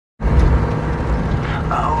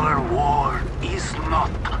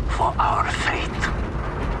not for our fate.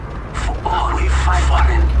 For all we fight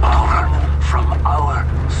foreign power from our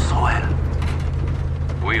soil.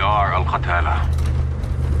 We are Al-Qatala.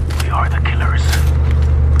 We are the killers.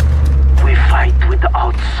 We fight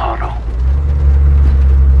without sorrow.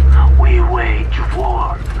 We wage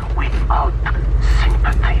war without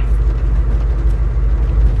sympathy.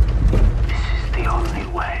 This is the only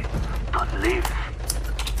way to live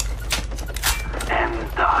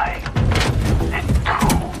and die a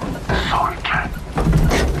true soldier.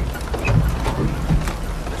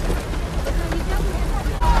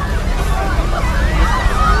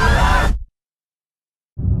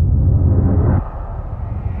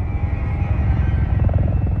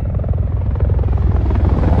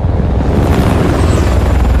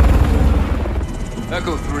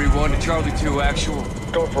 Echo 3-1 to Charlie 2 actual.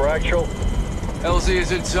 Going for actual. LZ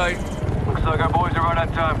is in sight. Looks like our boys are right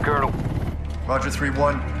on time, Colonel. Roger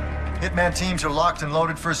 3-1. Hitman teams are locked and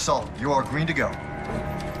loaded for assault. You are green to go.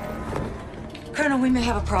 Colonel, we may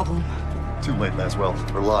have a problem. Too late, Laswell.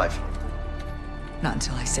 We're live. Not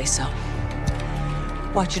until I say so.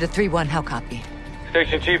 Watcher to 3-1, how copy?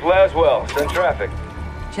 Station Chief Laswell, send traffic.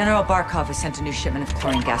 General Barkov has sent a new shipment of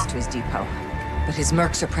chlorine gas to his depot. But his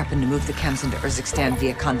mercs are prepping to move the chems into Urzikstan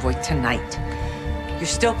via convoy tonight. You're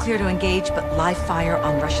still clear to engage, but live fire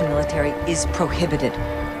on Russian military is prohibited.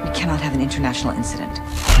 We cannot have an international incident.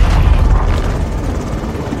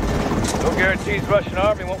 No guarantees Russian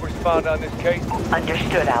army won't respond on this case.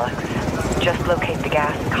 Understood, Alex. Just locate the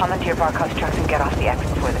gas, commandeer Barkov's trucks, and get off the X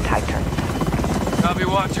before the tide turns. Copy,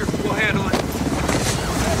 Watcher. We'll handle it.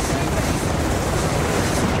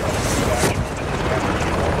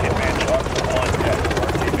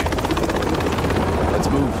 Let's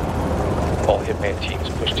move. All Hitman teams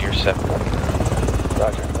push to your 7 point.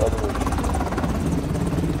 Roger, over.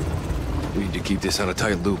 We need to keep this on a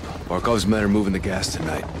tight loop. Barkov's men are moving the gas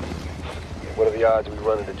tonight. What are the odds we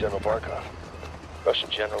run into General Barkov? Russian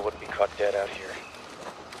general wouldn't be caught dead out here.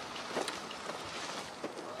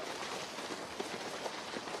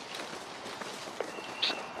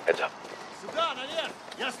 Psst, heads up. Сюда, наверх!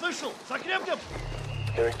 Я слышал! Закрепим!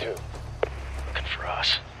 Hearing 2. Looking for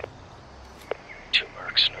us. 2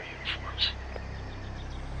 mercs, no uniforms.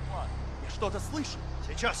 Я что-то слышу!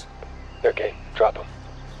 Сейчас! They're game. Drop them.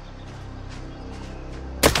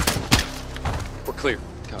 We're clear.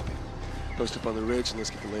 Copy. Post up on the ridge and let's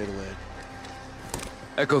get the lay of the land.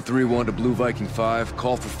 Echo 3-1 to Blue Viking 5.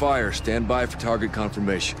 Call for fire. Stand by for target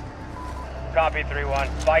confirmation. Copy, 3-1.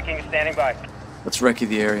 Viking is standing by. Let's recce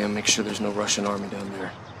the area and make sure there's no Russian army down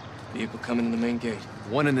there. Vehicle coming in the main gate.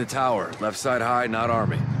 One in the tower. Left side high, not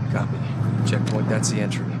army. Copy. Checkpoint, that's the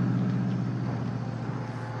entry.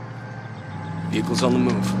 Vehicle's on the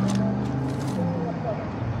move.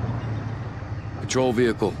 Patrol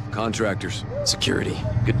vehicle. Contractors. Security.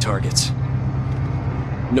 Good targets.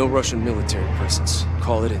 No Russian military presence.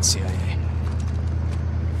 Call it in, CIA.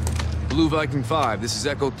 Blue Viking 5, this is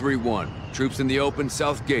Echo 3-1. Troops in the open,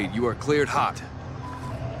 south gate. You are cleared hot.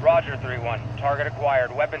 Roger, 3-1. Target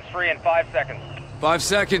acquired. Weapons free in 5 seconds. 5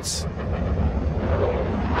 seconds.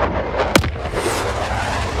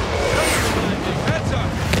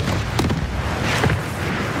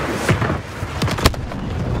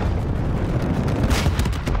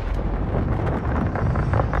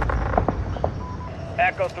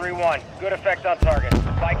 Echo 3-1. Good effect on target.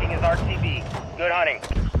 Viking is RTB. Good hunting.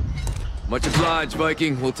 Much obliged,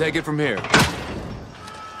 Viking. We'll take it from here.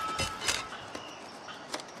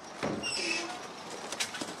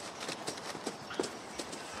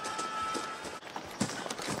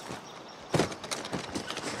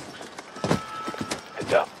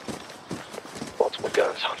 Heads up. Multiple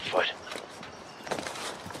guns on foot.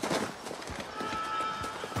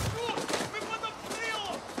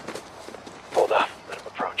 Hold off. Let him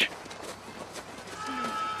approach.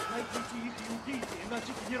 Найдите их и убейте,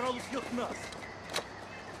 иначе генерал убьет нас.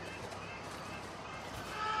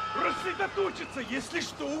 Рассредоточиться! Если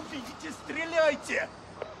что увидите, стреляйте!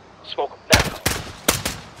 Smoke him now.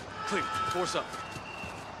 Clear. Force up.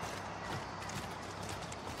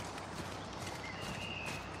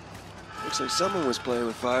 Looks like someone was playing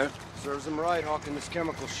with fire. Serves him right, hawking this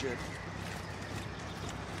chemical shit.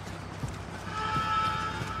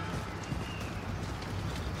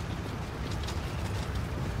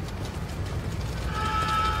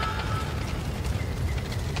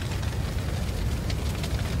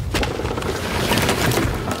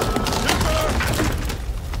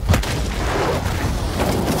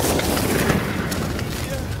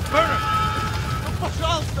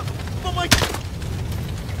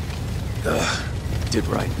 Did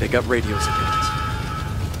right. They got radios and guns.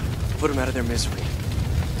 Put them out of their misery.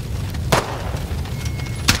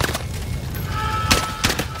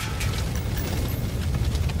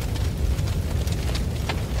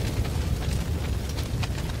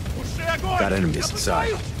 Got enemies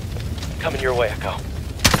inside. Coming your way, Echo.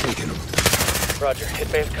 Taking them. Roger,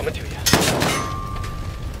 Hitman's coming to you.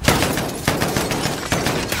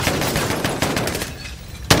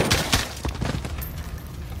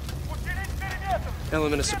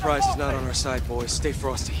 Element of surprise is not on our side, boys. Stay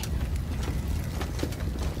frosty.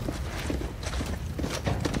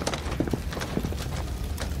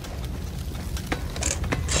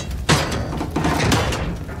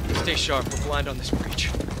 Stay sharp. We're blind on this breach.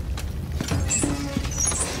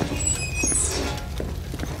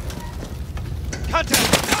 Contact!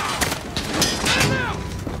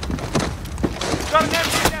 Got an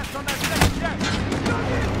empty nest on that second jet!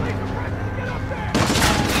 Get up there!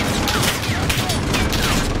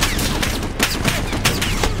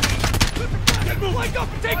 Get moved! Wake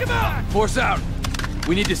up and take him out! Force out!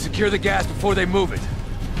 We need to secure the gas before they move it.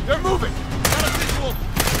 They're moving! Got a visual!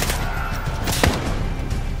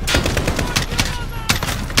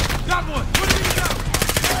 Got one! Put it in out!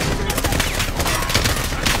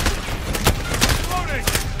 Loading!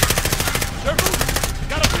 They're moving!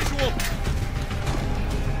 Got a visual!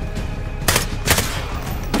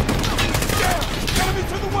 Down! Enemy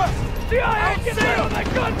to the west! CIA, get down! My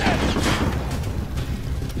goodness!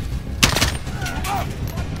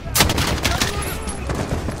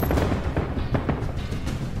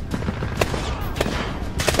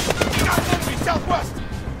 Got enemy southwest!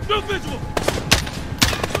 No visual!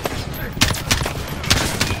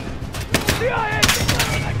 CIA, get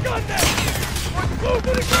down! My goodness! Move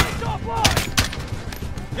to the ground offline!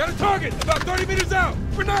 Got a target! About 30 meters out!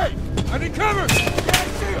 Grenade! I need cover! Yeah, I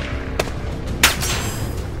see him!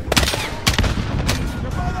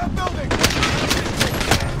 They're by that building!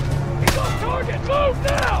 He's on target! Move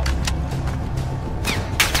now!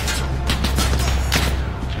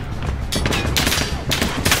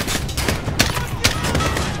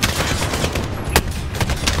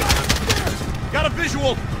 Got a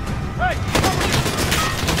visual! Hey!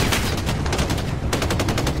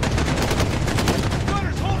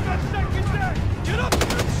 Gunners, hold that second deck! Get up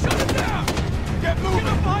there and shut it down! Get moving! Get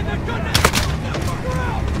up behind that gun deck! Now fuck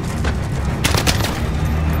around!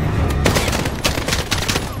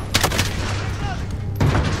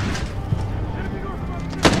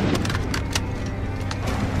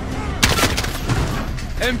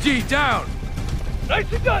 MG, down!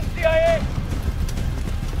 Nicely done, CIA!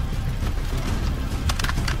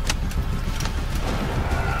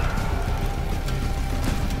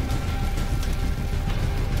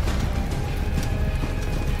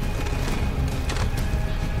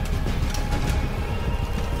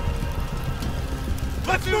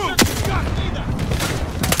 Let's move!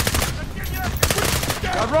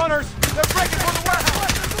 Got runners! They're breaking from the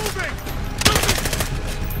warehouse! They're moving!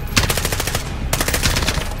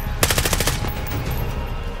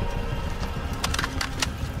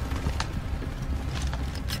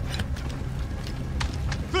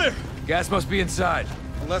 Clear! Gas must be inside.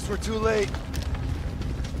 Unless we're too late.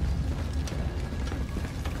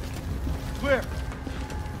 Clear!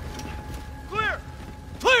 Clear!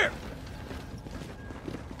 Clear!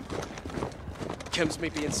 Chems may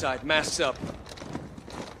be inside. Masks up.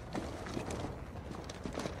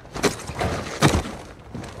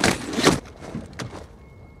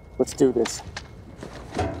 Let's do this.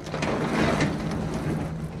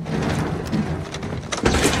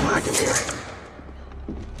 Black in here.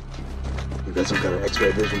 You got some kind of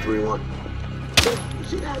X-ray vision, 3-1? You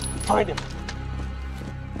see that? Find him.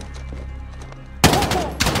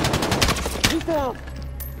 He's down.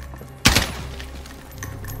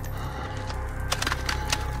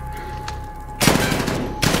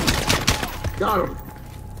 Got him.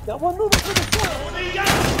 Got one moving to the front.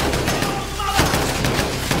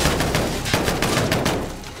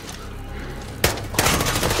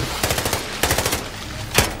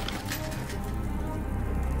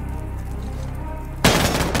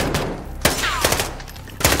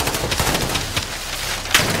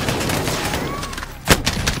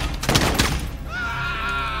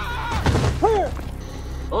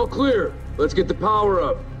 All clear. Let's get the power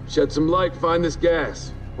up. Shed some light, find this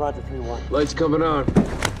gas. Roger, 3-1. Lights coming on.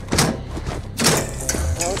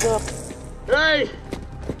 Power's up. Hey!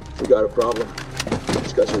 We got a problem.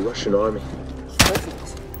 It's got some Russian army.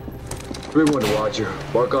 3-1 to Roger.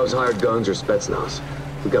 Barkov's hired guns or Spetsnaz.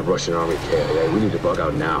 We got Russian army KIA. We need to bug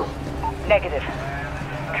out now. Negative.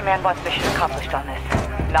 Command wants mission accomplished on this.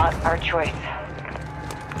 Not our choice.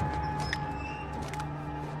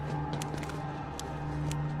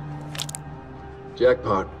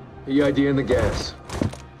 Jackpot. EID in the gas.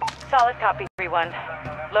 Solid copy, 3-1.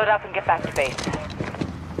 Load up and get back to base.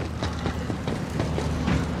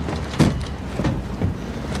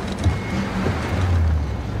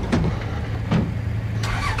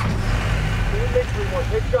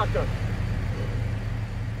 3-1. Take shotgun.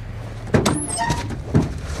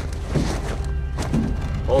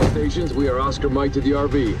 All stations, we are Oscar Mike to the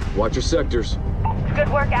RV. Watch your sectors. Good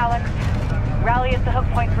work, Alex. Rally at the hook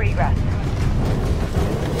point for egress.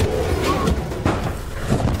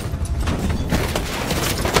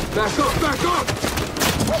 Back up! Back up!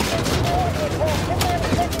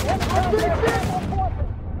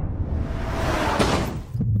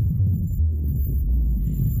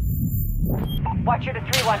 Watcher to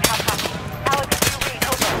 3-1, how copy? Alex, you read,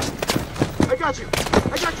 over. I got you,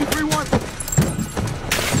 3-1.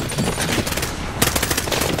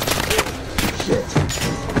 Shit.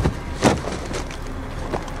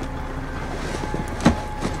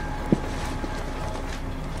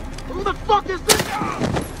 Who the fuck is this?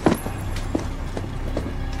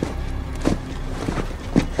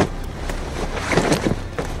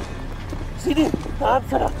 سيدي تعال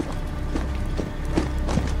بسرعة.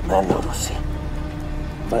 مالنا روسي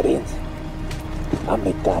مارينز عم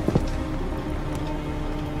يتعب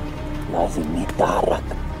لازم نتحرك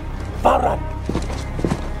فورا.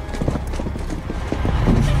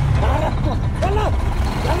 تحرك يلا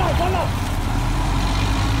يلا يلا.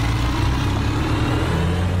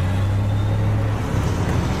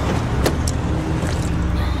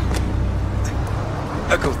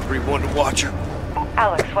 Echo 3-1 to Watcher.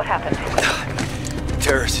 Alex, what happened?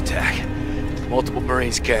 Terrorist attack. Multiple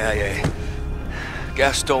Marines KIA.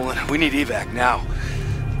 Gas stolen. We need evac now.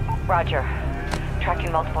 Roger.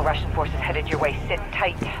 Tracking multiple Russian forces headed your way. Sit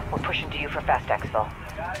tight. We're pushing to you for fast exfil.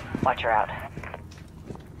 Watcher out.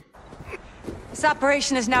 This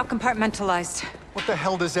operation is now compartmentalized. What the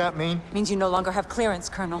hell does that mean? Means you no longer have clearance,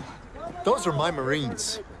 Colonel. Those are my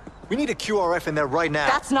Marines. We need a QRF in there right now.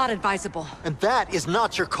 That's not advisable. And that is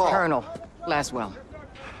not your call. Colonel Laswell.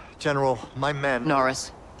 General, my men...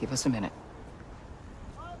 Norris, give us a minute.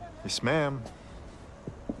 Yes, ma'am.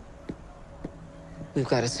 We've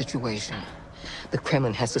got a situation. The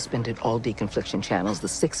Kremlin has suspended all deconfliction channels. The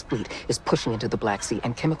Sixth Fleet is pushing into the Black Sea,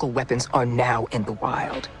 and chemical weapons are now in the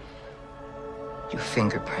wild. Your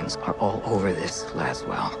fingerprints are all over this,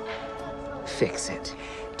 Laswell. Fix it.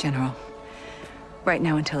 General, right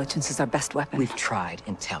now intelligence is our best weapon. We've tried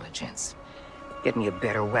intelligence. Get me a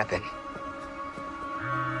better weapon.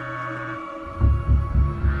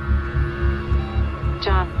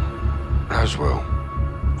 John. Laswell.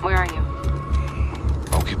 Where are you?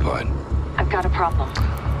 Occupied. I've got a problem.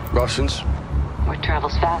 Russians? Word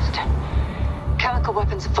travels fast. Chemical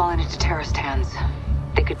weapons have fallen into terrorist hands.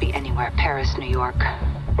 They could be anywhere. Paris, New York.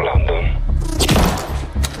 London.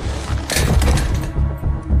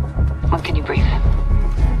 When can you brief?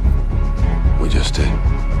 We just did.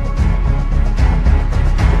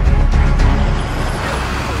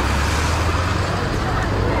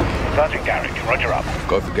 Sergeant Garrick, roger up.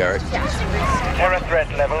 Go for Garrick. Terror threat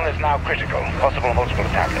level is now critical. Possible multiple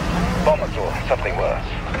attackers. Bombers or something worse.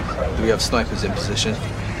 Do we have snipers in position?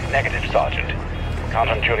 Negative, Sergeant. Can't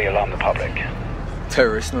unduly alarm the public.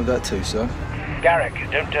 Terrorists know that too, sir. Garrick,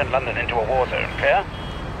 don't turn London into a war zone, clear?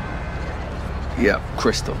 Yeah,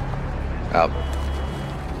 Crystal. Out.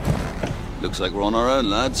 Looks like we're on our own,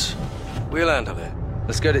 lads. We'll handle it.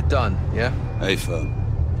 Let's get it done, yeah? Hey, firm.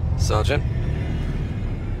 Sergeant?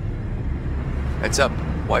 Heads up.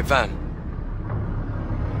 White van.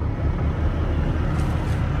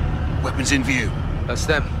 Weapons in view. That's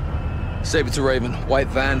them. Saber to Raven. White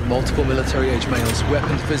van, multiple military-age males.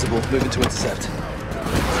 Weapons visible. Moving to intercept.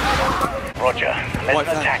 Roger. Unless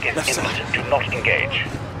an attack is imminent, do not engage.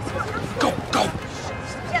 Go, go!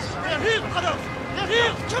 They're here, Otto! They're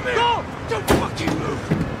here! Come here! Go! Don't fucking move!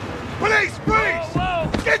 Police! Police! Whoa,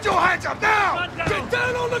 whoa. Get your hands up now! Get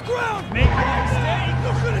down on the ground! Make your mistake!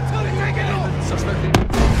 Not gonna tell you take it off! Suspect.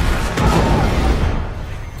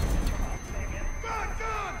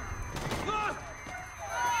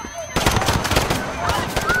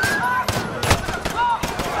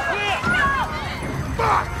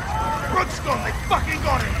 They fucking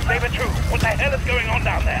got him! Saber 2, what the hell is going on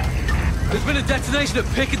down there? There's been a detonation at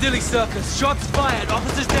Piccadilly Circus. Shots fired.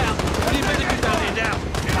 Officers down. What do you mean to get down here now?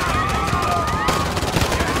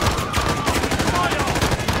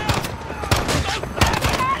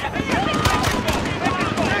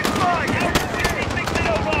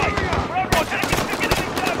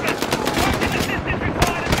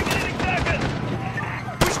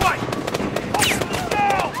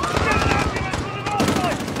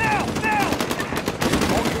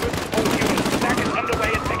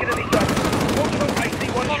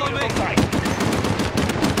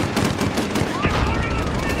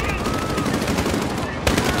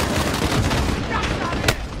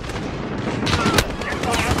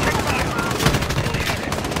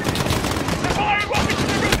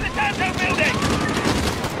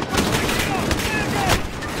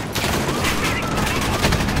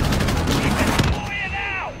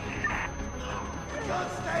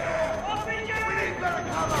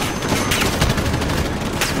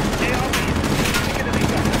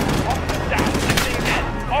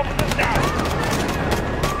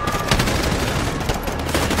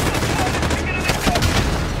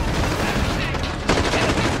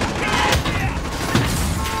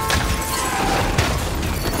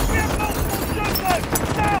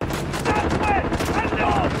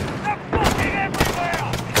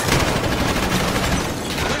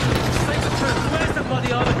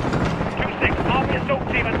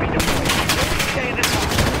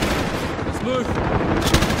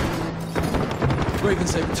 Raven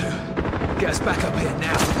Saber 2. Get us back up here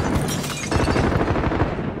now.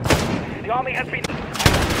 The army has been...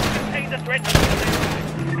 contain the threat.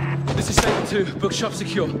 This is Saber 2. Bookshop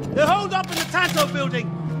secure. They're holed up in the Tanto building.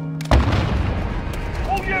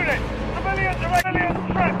 All units! Civilians are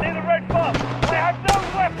trapped near the red farm. They have no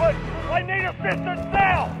weapons. I need assistance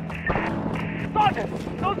now. Sergeant,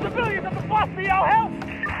 those civilians at the bus need our help.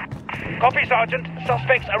 Copy, Sergeant.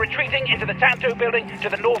 Suspects are retreating into the Tanto building to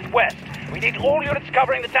the northwest. We need all units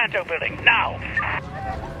covering the Tanto building, now!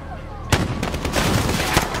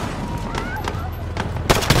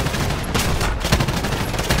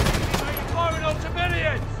 Firing on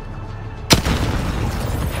civilians!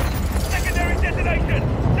 Secondary detonation!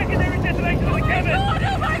 Secondary detonation of the cabin!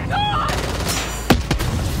 Oh my God!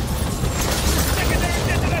 Secondary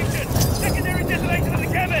detonation! Secondary detonation of the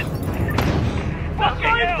cabin!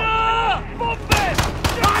 Fucking hell! Bomb them!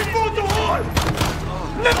 I fought the horn!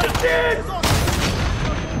 Never did!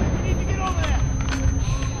 We need to get on there!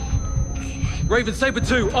 Raven Saber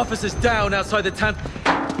 2, officers down outside the tent.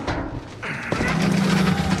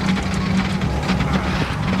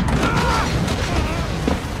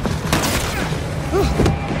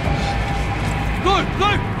 Go!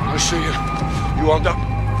 I'll show you. You armed up?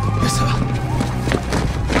 Yes, sir.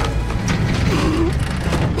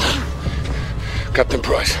 Captain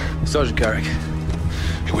Price. Sergeant Garrick.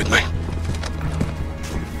 You with me?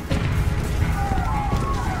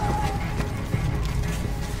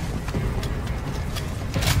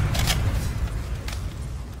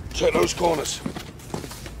 Check those corners.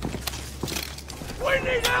 We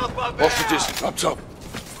need help up here! Hostages, up top.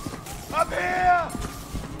 Up here!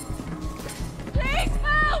 Please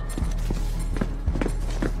help!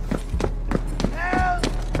 Help!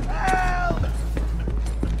 Help!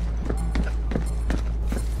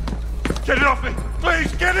 Get it off me!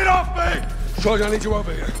 Please, get it off me! Sergeant, I need you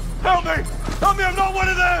over here. Help me! Help me, I'm not one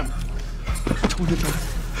of them! I don't want to die.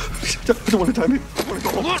 I don't want to die. I want to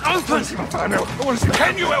go home. Look, open! I want to see.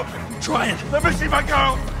 Can you help me? Trying. Let me see my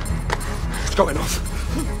girl! It's going off.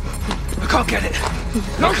 I can't get it.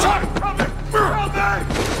 No time! Help me! Help me!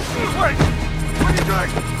 Wait! What are you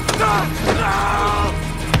doing?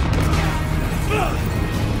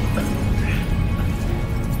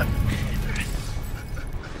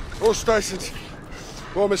 No! All stations.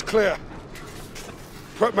 Room is clear.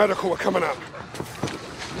 Prep medical are coming up.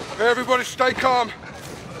 Okay, everybody stay calm.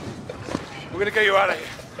 We're gonna get you out of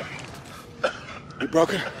here. You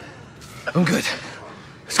broken? I'm good.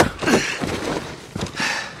 Let's go.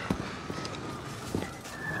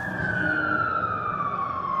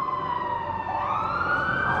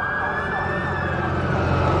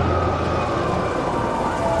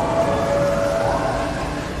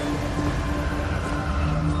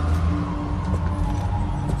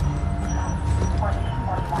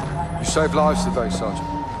 You saved lives today, Sergeant.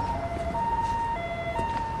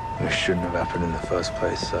 It shouldn't have happened in the first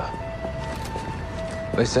place, sir.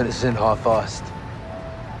 They sent us in half-assed.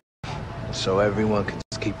 So everyone can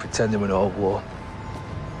just keep pretending we're not at war.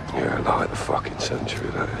 Yeah, like the fucking century,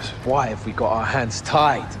 that is. Why have we got our hands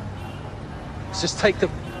tied? Let's just take the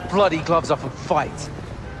bloody gloves off and fight.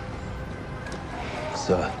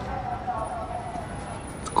 Sir.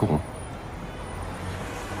 Go on.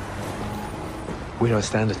 We don't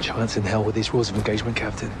stand a chance in hell with these rules of engagement,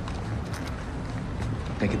 Captain.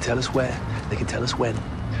 They can tell us where, they can tell us when.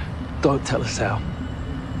 Don't tell us how.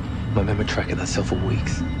 My men were tracking that cell for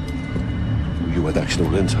weeks. You had actual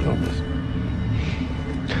intel on this?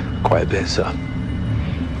 Quite a bit, sir.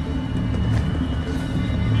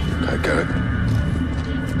 Okay, Garrick.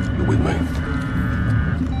 You're with me.